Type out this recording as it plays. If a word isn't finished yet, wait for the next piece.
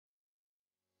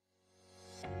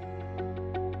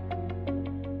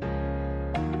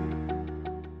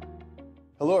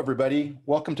Hello, everybody.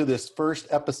 Welcome to this first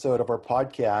episode of our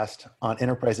podcast on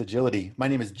enterprise agility. My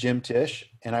name is Jim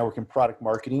Tisch, and I work in product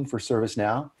marketing for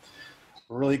ServiceNow.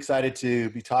 We're really excited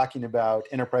to be talking about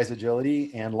enterprise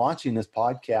agility and launching this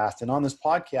podcast. And on this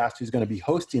podcast, who's going to be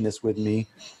hosting this with me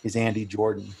is Andy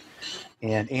Jordan.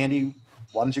 And Andy,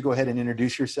 why don't you go ahead and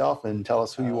introduce yourself and tell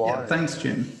us who you are? Thanks,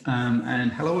 Jim.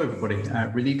 And hello, everybody.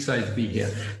 Really excited to be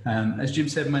here. As Jim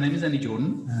said, my name is Andy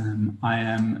Jordan. I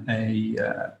am a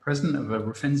president of a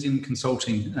Refenzian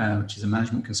Consulting, which is a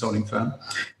management consulting firm.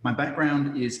 My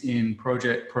background is in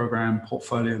project, program,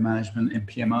 portfolio management, and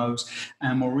PMOs.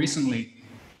 And more recently,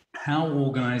 how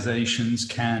organizations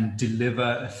can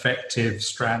deliver effective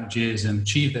strategies and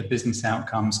achieve their business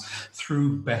outcomes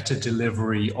through better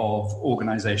delivery of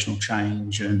organizational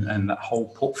change and that whole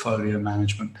portfolio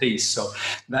management piece. So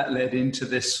that led into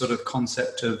this sort of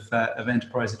concept of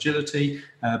enterprise agility.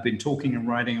 I've been talking and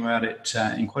writing about it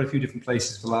in quite a few different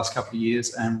places for the last couple of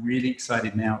years. I'm really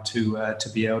excited now to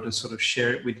be able to sort of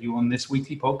share it with you on this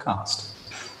weekly podcast.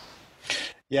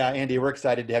 Yeah, Andy, we're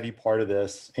excited to have you part of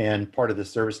this and part of the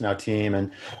ServiceNow team.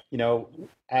 And, you know,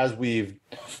 as we've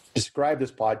described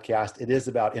this podcast, it is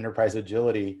about enterprise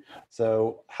agility.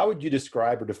 So how would you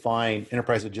describe or define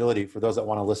enterprise agility for those that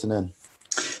want to listen in?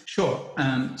 Sure.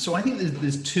 So I think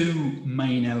there's two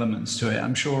main elements to it.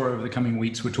 I'm sure over the coming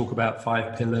weeks we'll talk about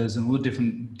 5 pillars and all the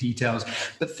different details,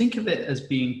 but think of it as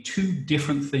being two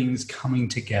different things coming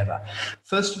together.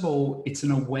 First of all, it's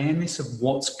an awareness of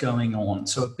what's going on.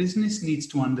 So a business needs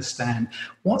to understand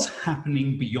what's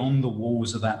happening beyond the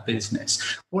walls of that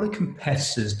business. What are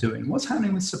competitors doing? What's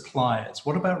happening with suppliers?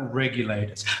 What about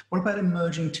regulators? What about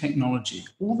emerging technology?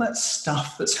 All that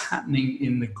stuff that's happening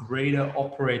in the greater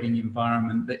operating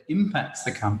environment that impacts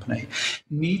the company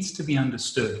needs to be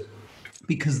understood,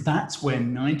 because that's where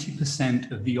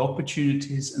 90% of the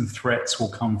opportunities and threats will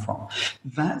come from.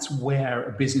 That's where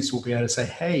a business will be able to say,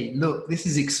 hey, look, this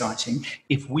is exciting.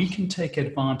 If we can take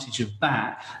advantage of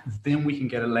that, then we can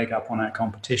get a leg up on our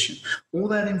competition. All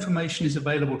that information is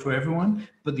available to everyone,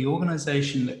 but the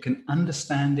organization that can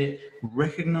understand it,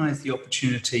 recognize the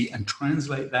opportunity, and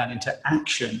translate that into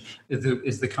action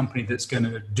is the company that's going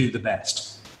to do the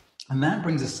best. And that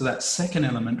brings us to that second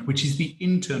element, which is the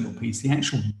internal piece, the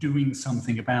actual doing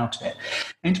something about it.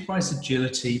 Enterprise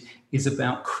agility is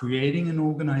about creating an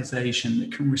organization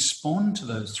that can respond to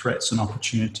those threats and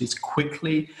opportunities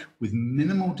quickly with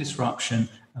minimal disruption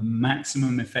and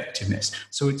maximum effectiveness.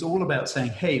 So it's all about saying,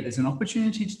 hey, there's an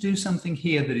opportunity to do something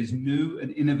here that is new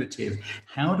and innovative.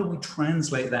 How do we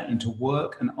translate that into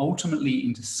work and ultimately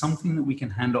into something that we can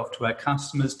hand off to our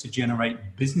customers to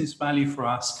generate business value for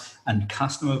us and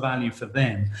customer value for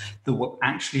them that will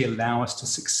actually allow us to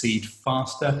succeed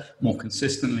faster, more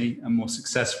consistently, and more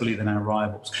successfully than our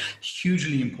rivals?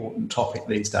 Hugely important topic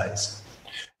these days.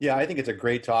 Yeah, I think it's a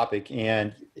great topic.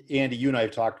 And Andy, you and I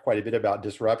have talked quite a bit about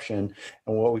disruption.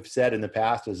 And what we've said in the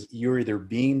past is you're either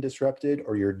being disrupted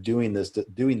or you're doing this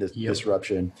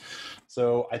disruption.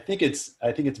 So I think it's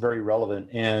very relevant.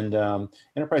 And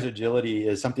enterprise agility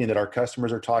is something that our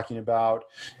customers are talking about.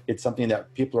 It's something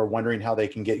that people are wondering how they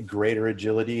can get greater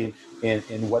agility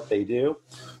in what they do.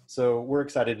 So we're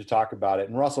excited to talk about it.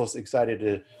 And we're also excited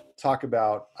to talk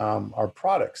about our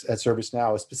products at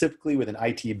ServiceNow, specifically with an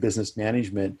IT business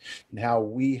management, and how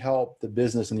we help the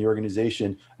business and the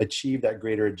organization achieve that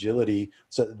greater agility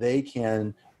so that they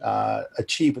can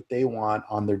achieve what they want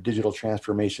on their digital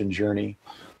transformation journey.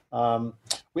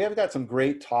 We have got some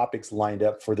great topics lined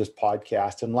up for this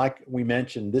podcast. And like we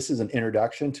mentioned, this is an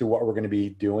introduction to what we're going to be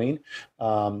doing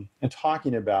and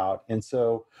talking about. And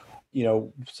so, you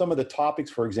know, some of the topics,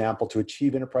 for example, to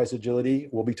achieve enterprise agility,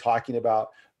 we'll be talking about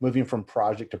moving from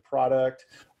project to product.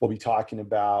 We'll be talking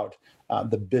about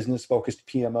the business-focused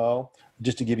PMO,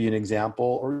 just to give you an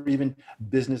example, or even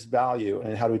business value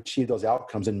and how to achieve those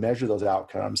outcomes and measure those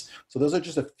outcomes. So those are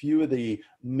just a few of the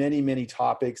many, many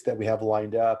topics that we have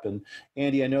lined up. And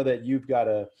Andy, I know that you've got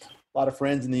a lot of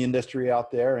friends in the industry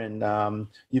out there, and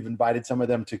you've invited some of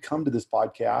them to come to this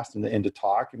podcast and to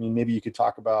talk. I mean, maybe you could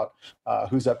talk about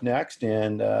who's up next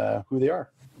and who they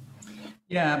are.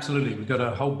 Yeah, absolutely. We've got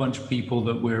a whole bunch of people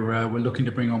that we're looking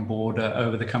to bring on board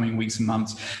over the coming weeks and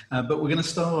months. But we're going to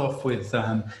start off with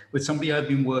somebody I've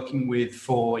been working with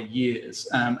for years,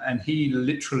 and he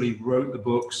literally wrote the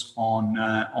books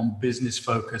on business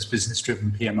focused, business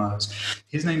driven PMOs.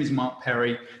 His name is Mark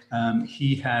Perry.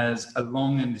 He has a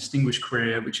long and distinguished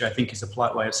career, which I think is a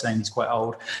polite way of saying he's quite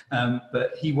old.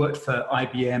 But he worked for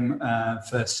IBM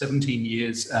for 17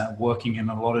 years, working in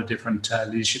a lot of different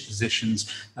leadership positions,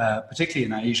 particularly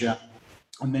in Asia.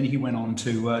 And then he went on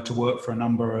to work for a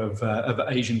number of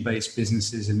Asian-based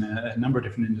businesses in a number of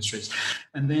different industries.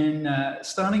 And then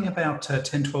starting about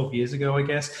 10, 12 years ago, I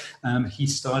guess, he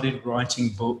started writing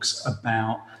books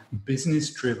about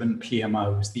business-driven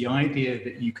PMOs, the idea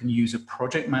that you can use a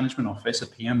project management office, a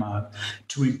PMO,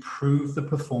 to improve the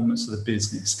performance of the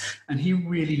business. And he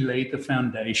really laid the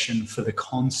foundation for the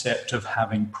concept of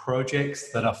having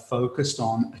projects that are focused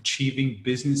on achieving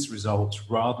business results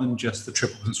rather than just the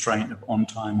triple constraint of on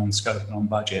time, on scope, and on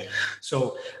budget.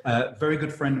 So a very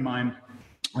good friend of mine,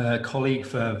 colleague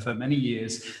for many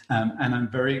years, and I'm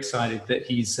very excited that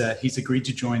he's agreed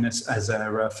to join us as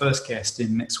our first guest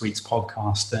in next week's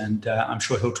podcast. And I'm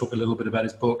sure he'll talk a little bit about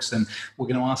his books, and we're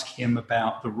going to ask him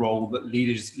about the role that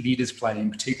leaders play, in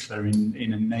particular, in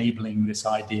enabling this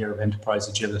idea of enterprise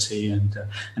agility and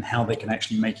how they can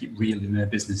actually make it real in their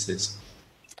businesses.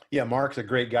 Yeah, Mark's a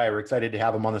great guy. We're excited to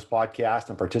have him on this podcast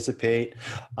and participate,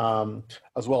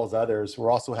 as well as others.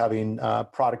 We're also having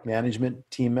product management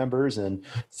team members and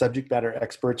subject matter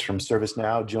experts from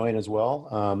ServiceNow join as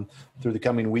well through the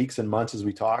coming weeks and months as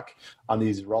we talk on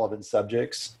these relevant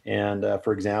subjects. And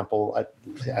for example,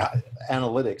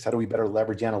 analytics, how do we better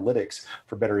leverage analytics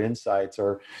for better insights,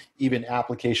 or even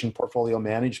application portfolio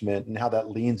management and how that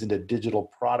leans into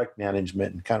digital product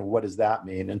management and kind of what does that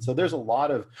mean? And so there's a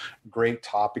lot of great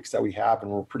topics that we have,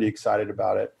 and we're pretty excited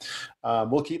about it.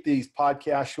 We'll keep these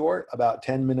podcasts short, about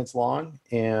 10 minutes long,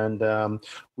 and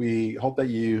we hope that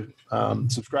you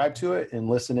subscribe to it and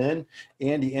listen in.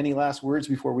 Andy, any last words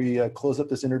before we close up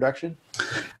this introduction?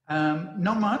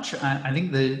 Not much. I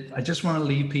think that I just want to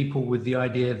leave people with the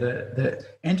idea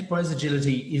that enterprise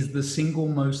agility is the single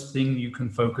most thing you can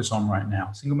focus on right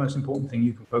now, single most important thing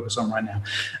you can focus on right now.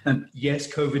 And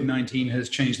yes, COVID-19 has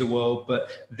changed the world,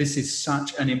 but this is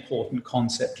such an important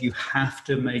concept. You have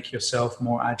to make yourself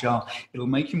more agile. It'll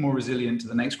make you more resilient to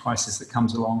the next crisis that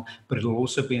comes along, but it'll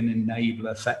also be an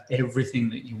enabler for everything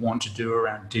that you want to do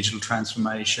around digital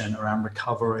transformation, around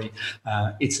recovery.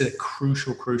 It's a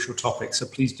crucial topic. So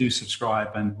please do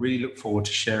subscribe, and really look forward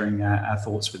to sharing our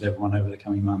thoughts with everyone over the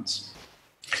coming months.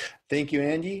 Thank you,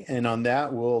 Andy. And on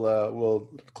that, we'll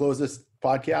close this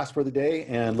podcast for the day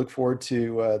and look forward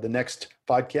to the next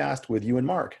podcast with you and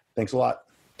Mark. Thanks a lot.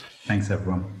 Thanks,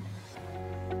 everyone.